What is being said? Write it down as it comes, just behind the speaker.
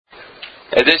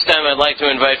At this time, I'd like to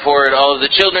invite forward all of the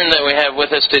children that we have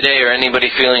with us today, or anybody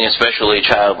feeling especially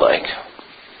childlike.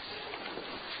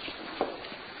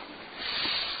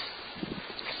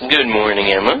 Good morning,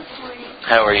 Emma. Morning.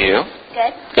 How are you?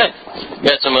 Good. Good.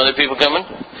 Got some other people coming?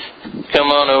 Come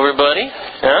on over, buddy.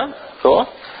 Yeah? Cool.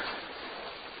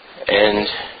 And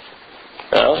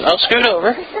I'll scoot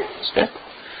over. Scoot.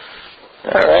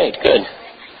 All right, good.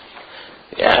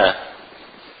 Yeah.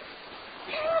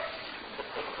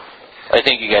 I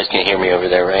think you guys can hear me over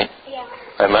there, right? Yeah.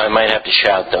 I might have to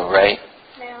shout though, right?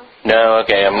 No. No,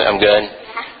 okay, I'm good.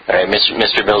 Yeah. All right,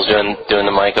 Mr. Bill's doing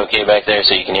the mic okay back there,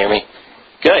 so you can hear me.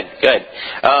 Good.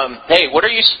 Hey, what are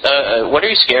you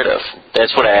scared of?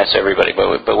 That's what I ask everybody.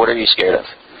 But what are you scared of?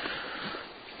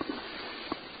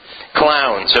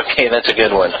 Clowns. Okay, that's a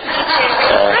good one.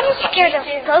 I'm scared of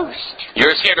ghosts.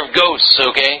 You're scared of ghosts,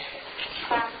 okay?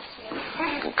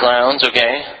 Clowns,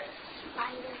 okay.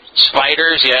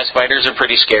 Spiders, yeah, spiders are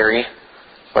pretty scary.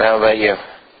 Well, how about you?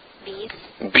 Bees.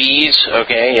 Bees,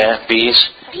 okay, yeah, bees.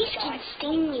 Bees can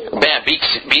sting you. Yeah,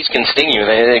 bees can sting you.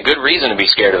 There's a good reason to be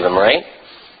scared of them, right?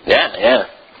 Yeah.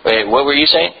 Wait, what were you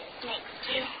saying?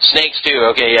 Snakes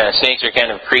too, okay, yeah. Snakes are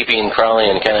kind of creepy and crawly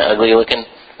and kind of ugly looking,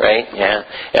 right? Yeah.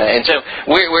 And so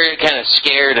we're kind of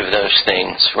scared of those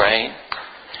things, right?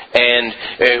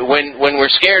 And when we're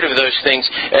scared of those things,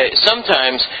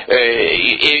 sometimes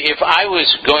if I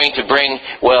was going to bring,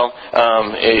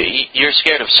 you're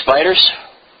scared of spiders?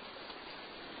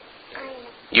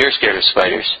 You're scared of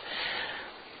spiders.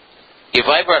 If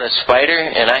I brought a spider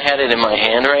and I had it in my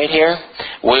hand right here,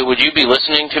 would you be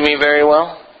listening to me very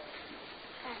well?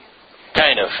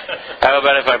 Kind of. How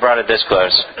about if I brought it this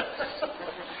close?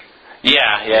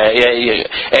 Yeah.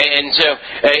 And so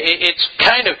it's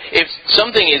kind of, if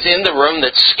something is in the room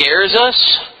that scares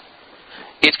us,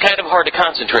 it's kind of hard to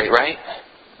concentrate, right?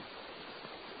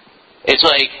 It's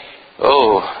like,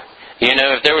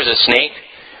 if there was a snake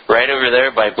right over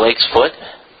there by Blake's foot,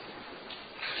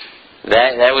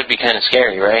 that would be kind of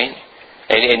scary, right?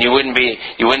 And you wouldn't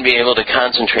be able to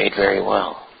concentrate very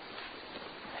well.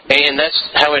 And that's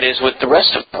how it is with the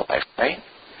rest of our life, right?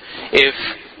 If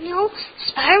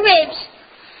spider webs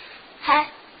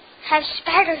have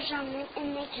spiders on them,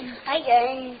 and they can bite you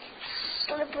and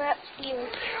slip up you.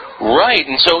 Right,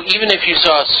 and so even if you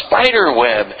saw a spider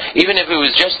web, even if it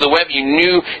was just the web, you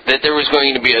knew that there was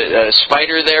going to be a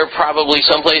spider there probably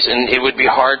someplace, and it would be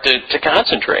hard to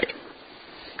concentrate.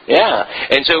 Yeah,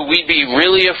 and so we'd be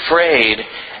really afraid,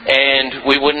 and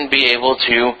we wouldn't be able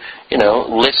to,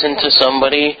 listen to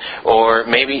somebody or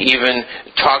maybe even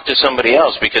talk to somebody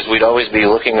else because we'd always be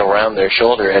looking around their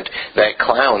shoulder at that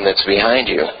clown that's behind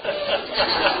you.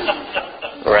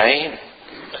 Right?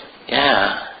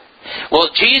 Yeah. Well,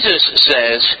 Jesus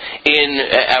says in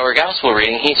our gospel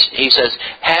reading, he says,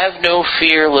 "Have no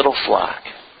fear, little flock,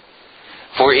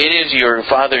 for it is your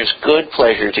Father's good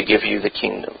pleasure to give you the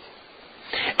kingdom."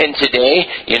 And today,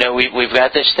 we've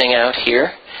got this thing out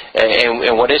here,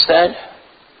 and what is that?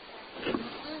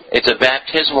 It's a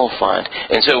baptismal font.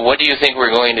 And so what do you think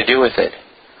we're going to do with it?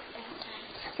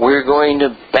 We're going to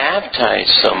baptize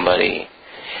somebody.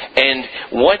 And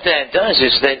what that does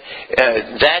is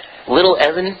that little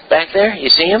Evan back there, you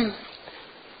see him?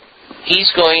 He's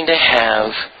going to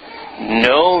have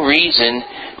no reason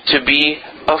to be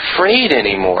afraid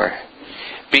anymore,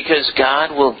 because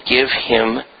God will give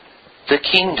him the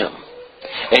kingdom.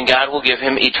 And God will give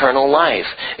him eternal life.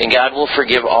 And God will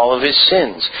forgive all of his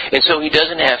sins. And so he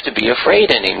doesn't have to be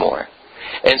afraid anymore.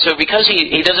 And so because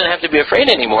he doesn't have to be afraid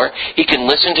anymore, he can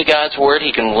listen to God's Word,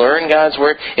 he can learn God's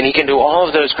Word, and he can do all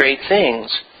of those great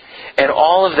things. And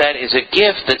all of that is a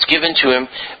gift that's given to him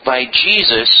by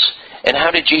Jesus. And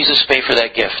how did Jesus pay for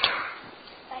that gift?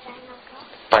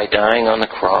 By dying on the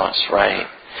cross, right.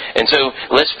 And so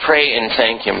let's pray and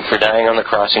thank him for dying on the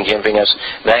cross and giving us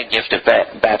that gift of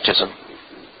baptism.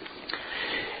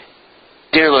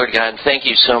 Dear Lord God, thank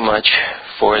you so much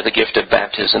for the gift of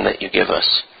baptism that you give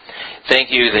us. Thank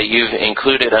you that you've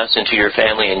included us into your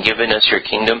family and given us your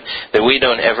kingdom, that we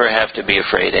don't ever have to be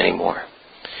afraid anymore.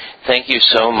 Thank you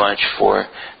so much for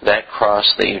that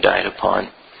cross that you died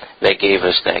upon that gave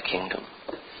us that kingdom.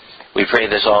 We pray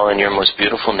this all in your most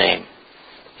beautiful name.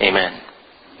 Amen.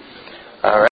 All right.